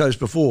heard me say this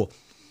before.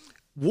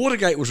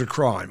 Watergate was a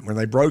crime when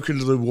they broke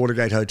into the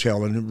Watergate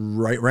Hotel and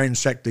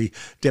ransacked the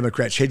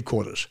Democrats'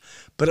 headquarters.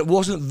 But it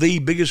wasn't the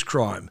biggest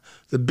crime.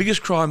 The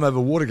biggest crime over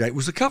Watergate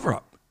was the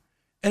cover-up.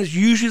 And it's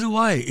usually the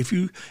way. If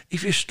you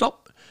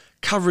stop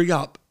covering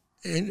up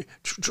and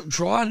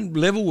try and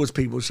level with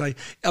people, say,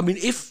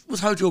 if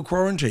with hotel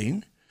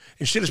quarantine,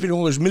 instead of spending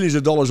all those millions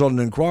of dollars on an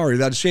inquiry,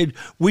 they'd said,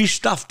 we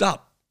stuffed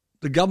up.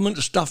 The government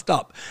stuffed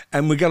up,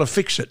 and we're going to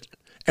fix it.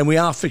 And we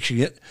are fixing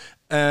it.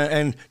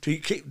 And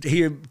to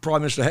hear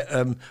Prime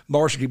Minister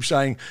Morrison keep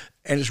saying,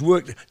 and it's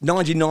worked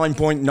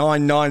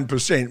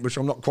 99.99%, which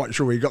I'm not quite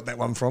sure where he got that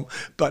one from,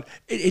 but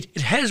it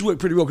has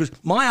worked pretty well, because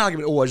my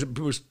argument always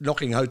was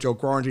knocking hotel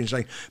quarantine and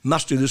saying,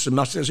 must do this and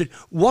must do that. I said,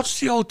 what's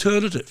the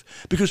alternative?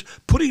 Because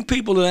putting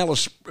people in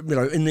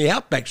in the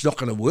outback's not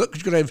going to work,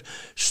 because you've got to have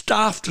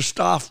staff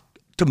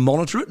to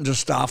monitor it and to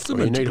staff them.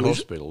 Well, you need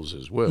hospitals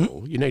as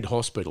well. You need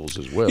hospitals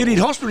as well. You need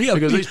hospitals, yeah.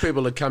 Because these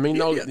people are coming,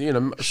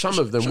 some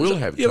of them will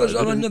have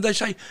COVID. They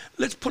say,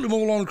 let's put them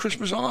all on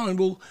Christmas Island.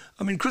 Well,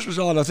 Christmas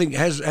Island, I think,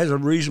 has a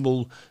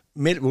reasonable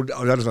medical... I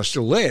don't know if they're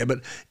still there, but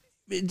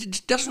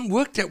it doesn't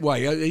work that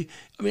way.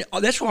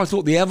 That's why I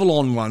thought the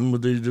Avalon one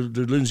with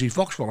the Lindsay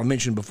Fox one I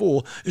mentioned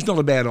before is not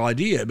a bad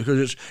idea,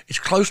 because it's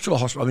close to a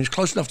hospital. It's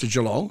close enough to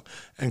Geelong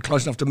and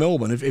close enough to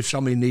Melbourne if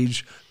somebody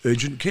needs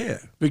urgent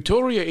care.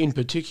 Victoria in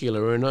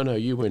particular, and I know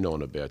you went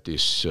on about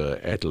this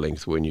at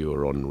length when you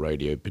were on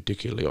radio,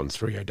 particularly on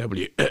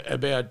 3AW,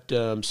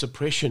 about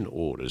suppression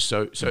orders.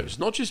 So it's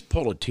not just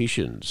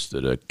politicians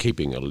that are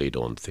keeping a lid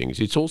on things.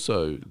 It's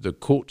also the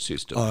court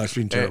system. Oh, that's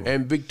been terrible.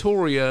 And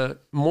Victoria,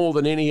 more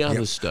than any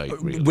other state,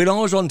 really. When I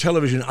was on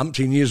television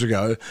umpteen years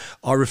ago,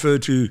 I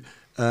referred to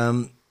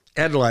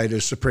Adelaide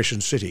as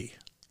Suppression City.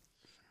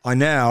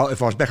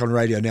 If I was back on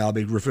radio now, I'd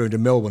be referring to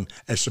Melbourne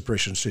as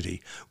Suppression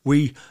City.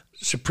 We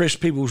suppress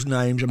people's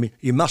names.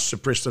 You must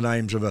suppress the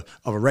names of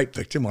a rape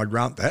victim, I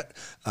grant that.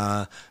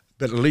 But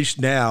at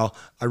least now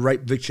a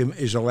rape victim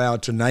is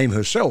allowed to name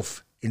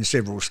herself in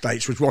several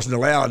states, which wasn't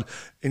allowed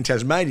in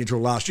Tasmania until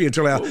last year.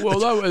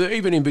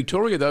 Even in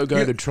Victoria, they were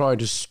going to try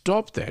to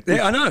stop that.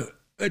 Yeah, I know.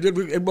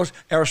 It was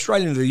our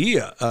Australian of the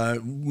Year,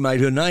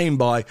 made her name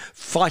by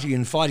fighting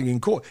in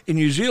court. In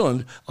New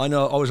Zealand, I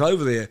know I was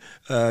over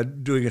there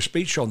doing a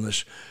speech on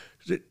this.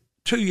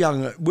 Two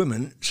young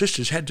women,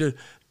 sisters, had to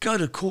go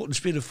to court and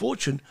spend a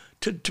fortune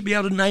to be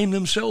able to name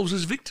themselves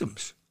as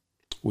victims.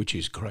 Which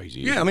is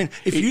crazy. Yeah, I mean,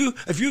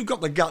 if you've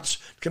got the guts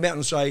to come out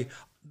and say,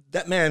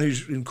 that man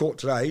who's in court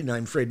today,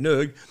 named Fred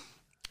Nerg,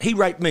 he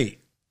raped me,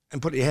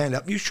 and put your hand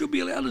up, you should be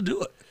allowed to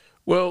do it.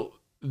 Well,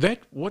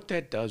 what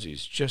that does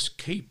is just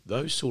keep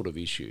those sort of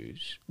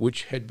issues,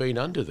 which had been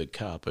under the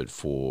carpet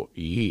for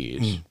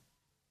years,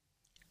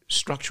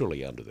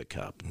 structurally under the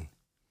carpet.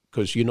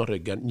 Because you're not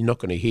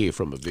going to hear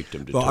from a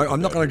victim. Well,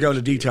 I'm not going to go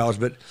into details,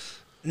 but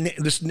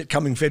this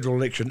coming federal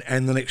election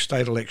and the next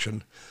state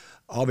election,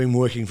 I've been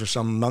working for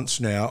some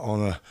months now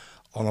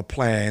on a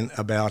plan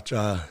about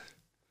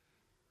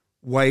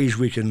ways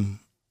we can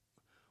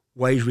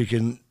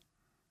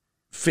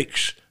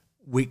fix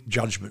weak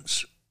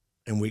judgments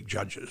and weak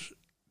judges,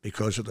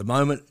 because at the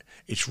moment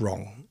it's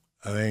wrong.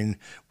 I mean,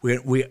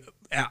 we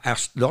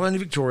not only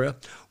Victoria,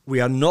 we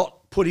are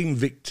not putting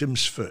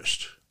victims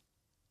first.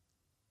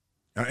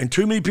 And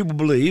too many people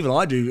believe, and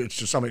I do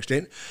to some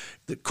extent,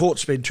 that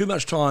courts spend too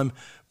much time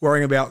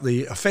worrying about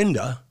the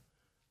offender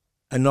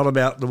and not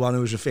about the one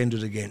who was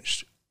offended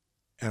against.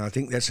 And I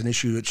think that's an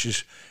issue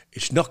that's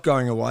it's not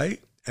going away,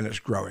 and it's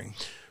growing.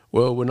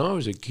 Well, when I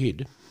was a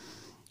kid,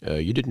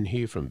 you didn't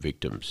hear from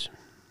victims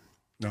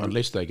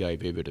unless they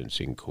gave evidence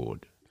in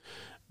court.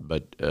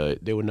 But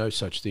there were no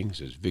such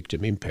things as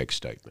victim impact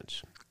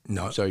statements.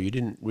 No. So you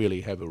didn't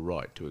really have a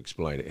right to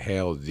explain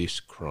how this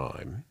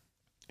crime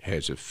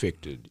has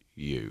affected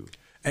you.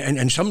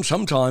 And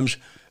sometimes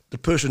the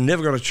person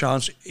never got a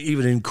chance,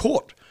 even in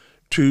court,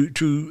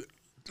 to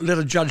let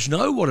a judge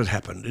know what had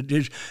happened.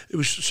 It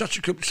was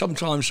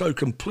sometimes so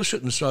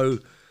complicit and so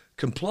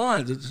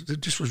compliant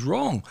that this was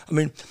wrong. I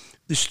mean,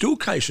 there's still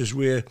cases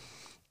where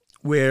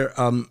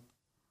the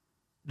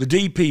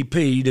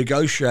DPP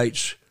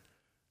negotiates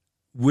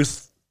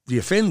with the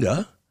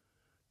offender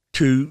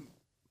to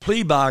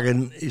plea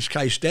bargain his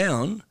case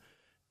down,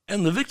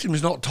 and the victim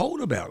is not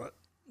told about it.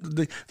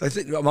 They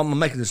think, I'm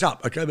making this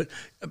up, okay, but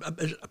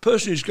a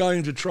person who's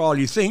going to trial,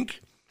 you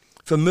think,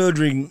 for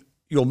murdering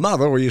your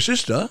mother or your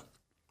sister,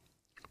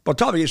 by the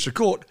time he gets to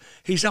court,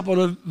 he's up on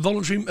a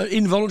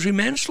involuntary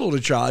manslaughter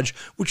charge,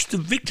 which the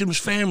victim's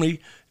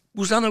family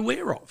was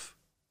unaware of.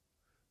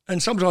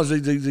 And sometimes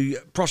the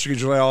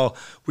prosecutors say, "Oh,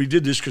 we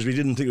did this because we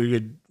didn't think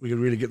we could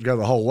really go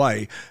the whole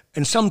way."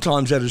 And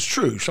sometimes that is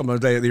true.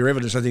 Sometimes their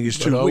evidence, I think, is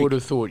too weak. I would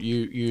have thought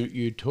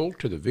you talk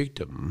to the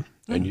victim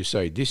and you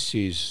say, "This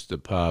is the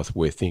path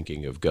we're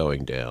thinking of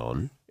going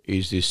down.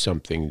 Is this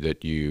something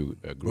that you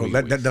agree with?"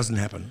 Well, that doesn't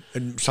happen.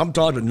 And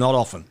sometimes, but not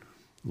often.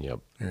 Yep.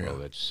 Yeah. Well,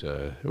 that's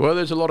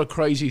there's a lot of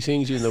crazy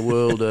things in the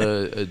world,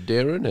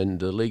 Darren, and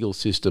the legal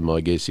system, I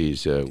guess,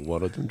 is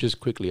one of them. Just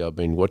quickly, I've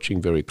been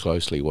watching very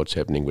closely what's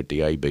happening with the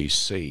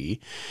ABC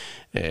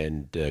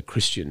and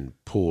Christian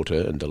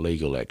Porter and the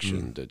legal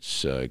action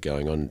that's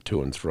going on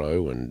to and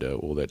fro and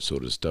all that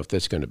sort of stuff.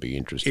 That's going to be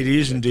interesting. It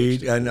is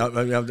indeed, and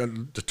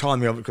the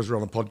timing of it, because we're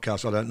on a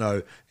podcast, I don't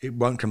know, it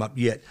won't come up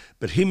yet.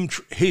 But him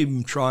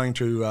trying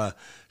to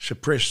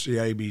suppress the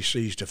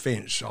ABC's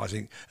defence, I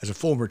think, as a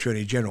former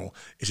Attorney General,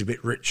 is a bit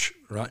rich,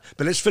 right?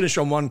 But let's finish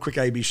on one quick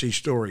ABC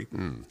story.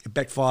 It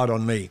backfired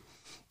on me.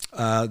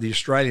 The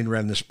Australian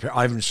ran this.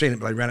 I haven't seen it,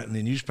 but they ran it in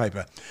the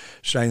newspaper,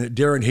 saying that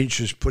Darren Hinch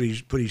has put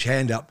his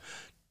hand up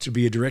to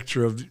be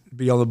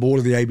be on the board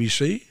of the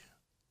ABC.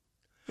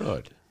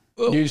 Right.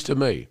 Well, news to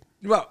me.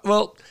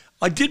 Well,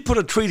 I did put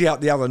a tweet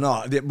out the other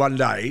night, one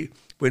day,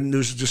 when there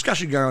was a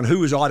discussion going on who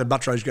was Ita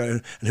Buttrose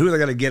going and who are they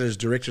going to get as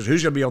directors,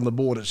 who's going to be on the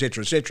board,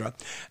 etc., etc.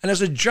 And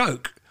as a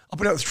joke, I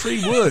put out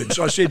 3 words.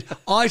 I said,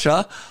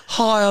 "Ita,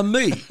 hire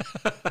me."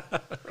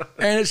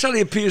 And it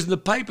suddenly appears in the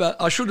paper.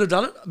 I shouldn't have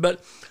done it,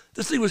 but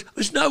the thing was,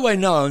 there's no way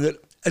known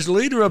that as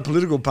leader of a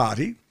political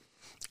party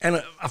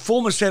and a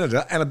former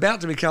senator and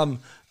about to become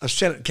a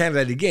Senate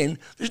candidate again,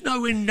 there's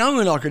no way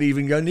known I could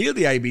even go near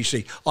the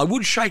ABC. I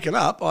would shake it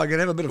up. I could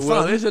have a bit of fun.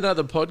 Well, there's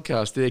another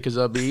podcast there, because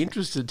I'd be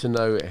interested to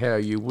know how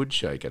you would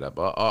shake it up.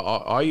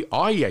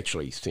 I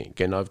actually think,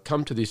 and I've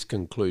come to this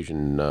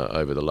conclusion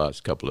over the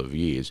last couple of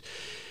years,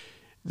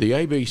 the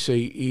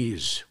ABC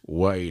is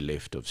way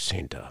left of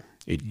centre.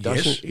 It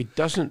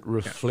doesn't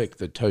reflect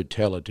the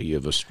totality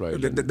of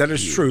Australian That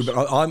is true,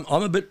 but I'm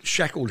a bit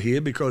shackled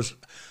here because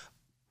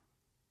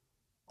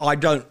I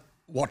don't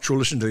watch or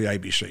listen to the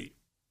ABC.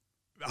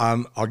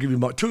 I'll give you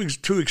my two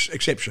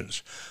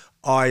exceptions.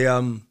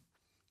 I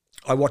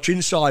watch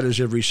Insiders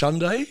every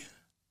Sunday,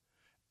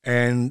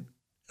 and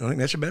I think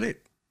that's about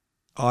it.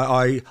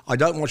 I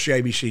don't watch the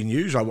ABC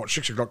News. I watch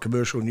 6 o'clock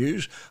commercial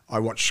news. I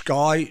watch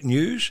Sky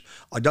News.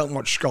 I don't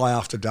watch Sky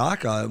After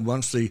Dark.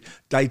 Once the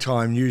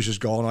daytime news is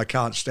gone, I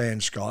can't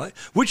stand Sky,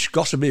 which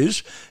gossip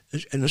is,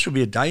 and this would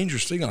be a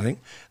dangerous thing, I think,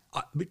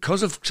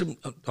 because of some,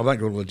 I won't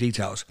go into the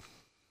details.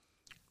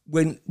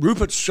 When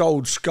Rupert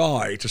sold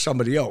Sky to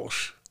somebody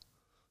else,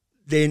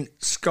 then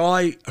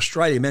Sky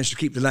Australia managed to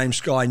keep the name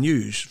Sky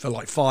News for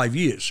like 5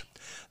 years.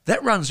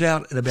 That runs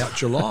out in about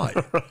July.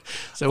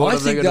 So what I are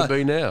they think going to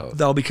be now?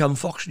 They'll become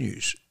Fox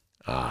News.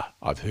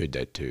 I've heard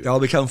that too. They'll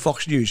become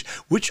Fox News,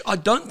 which I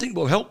don't think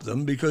will help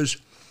them because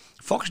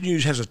Fox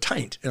News has a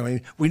taint. I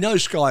mean, we know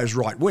Sky is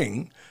right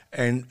wing,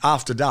 and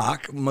After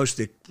Dark, most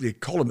of their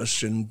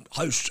columnists and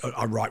hosts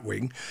are right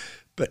wing,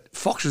 but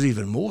Fox is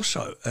even more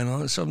so.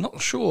 And so I'm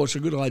not sure it's a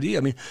good idea.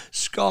 I mean,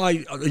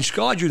 Sky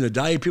during the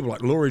day, people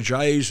like Laura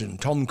Jays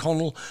and Tom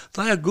Connell,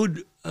 they are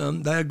good.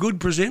 They are good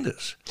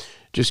presenters.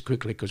 Just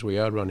quickly, because we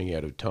are running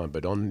out of time,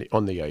 but on the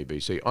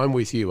ABC, I'm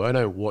with you. I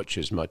don't watch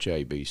as much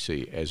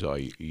ABC as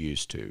I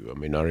used to. I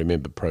mean, I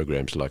remember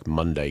programs like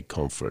Monday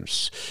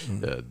Conference,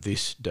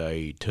 This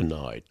Day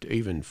Tonight,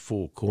 even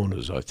Four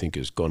Corners, I think,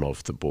 has gone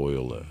off the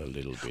boil a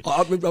little bit.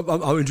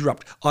 I'll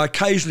interrupt. I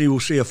occasionally will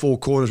see a Four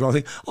Corners and I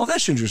think, oh,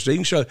 that's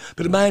interesting. So,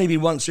 but it may only be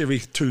once every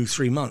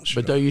 2-3 months.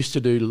 But they used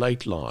to do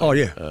Late Line. Oh,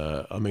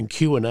 yeah. I mean,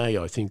 Q&A,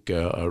 I think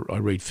I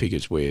read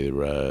figures where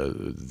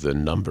the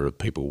number of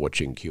people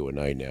watching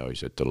Q&A now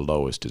is at the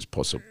lowest as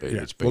possible.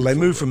 Yeah. Well, they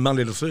moved from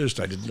Monday to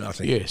Thursday, didn't they, I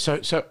think? Yeah,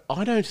 so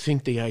I don't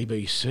think the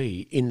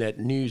ABC in that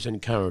news and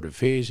current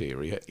affairs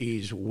area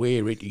is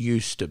where it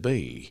used to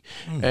be.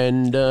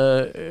 And,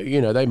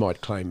 they might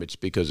claim it's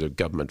because of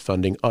government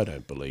funding. I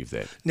don't believe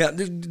that. Now,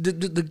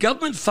 the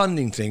government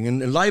funding thing,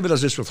 and Labor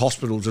does this with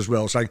hospitals as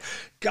well, saying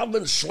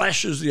government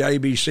slashes the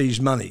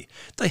ABC's money.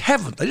 They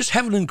haven't. They just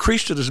haven't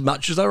increased it as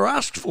much as they were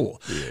asked for.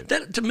 Yeah.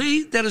 That, to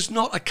me, that is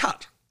not a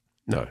cut.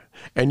 No.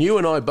 And you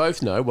and I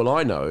both know, well,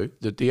 I know,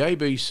 that the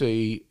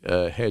ABC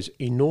has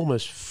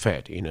enormous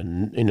fat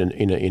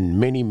in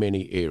many,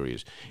 many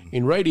areas.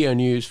 In radio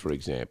news, for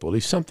example,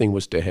 if something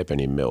was to happen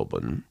in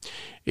Melbourne,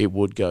 it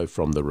would go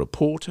from the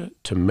reporter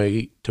to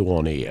me to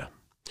on air.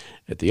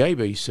 At the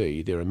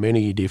ABC, there are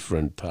many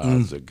different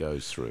paths that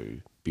goes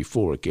through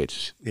before it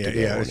gets to go on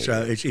air.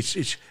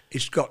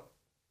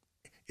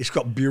 It's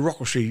got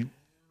bureaucracy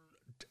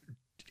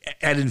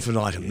ad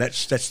infinitum.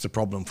 That's the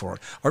problem for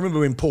it. I remember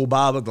when Paul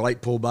Barber, the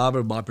late Paul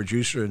Barber, my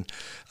producer, and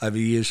over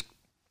the years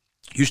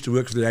used to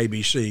work for the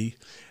ABC,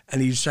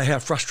 and he'd say how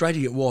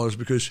frustrating it was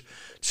because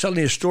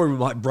suddenly a story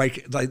might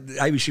break. The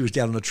ABC was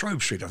down on the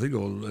Trobe Street, I think,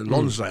 or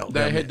Lonsdale.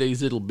 They had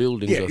these little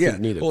buildings, I think,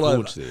 near the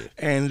courts there.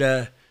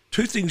 And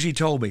two things he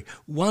told me.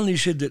 One, he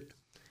said that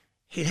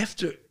he'd have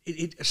to,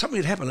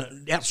 something had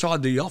happened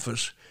outside the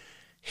office.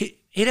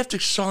 He'd have to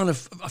sign a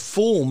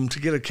form to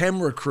get a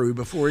camera crew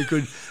before he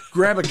could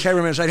grab a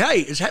cameraman and say, hey,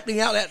 it's happening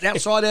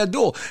outside our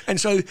door. And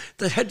so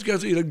they had to go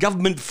through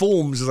government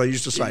forms, as they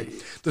used to say.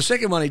 The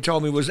second one he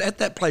told me was at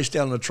that place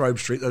down on the Trobe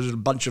Street, there's a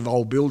bunch of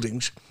old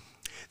buildings.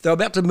 They were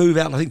about to move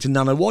out, I think, to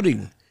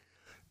Nunawading.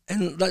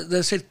 And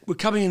they said, we're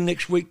coming in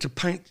next week to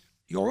paint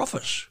your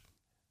office.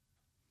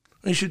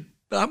 And he said,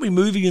 but aren't we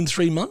moving in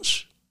 3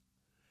 months?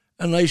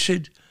 And they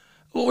said,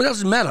 well, it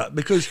doesn't matter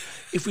because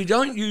if we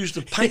don't use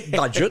the paint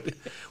budget,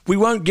 we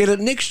won't get it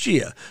next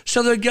year.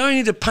 So they're going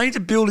in to paint a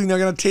building they're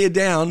going to tear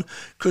down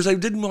because they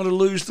didn't want to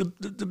lose the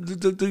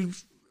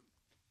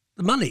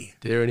money.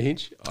 Darren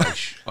Hinch,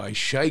 I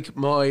shake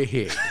my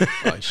head.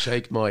 I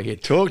shake my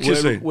head. Talk to you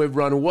soon. We've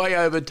run way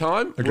over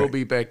time. Okay. We'll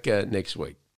be back next week.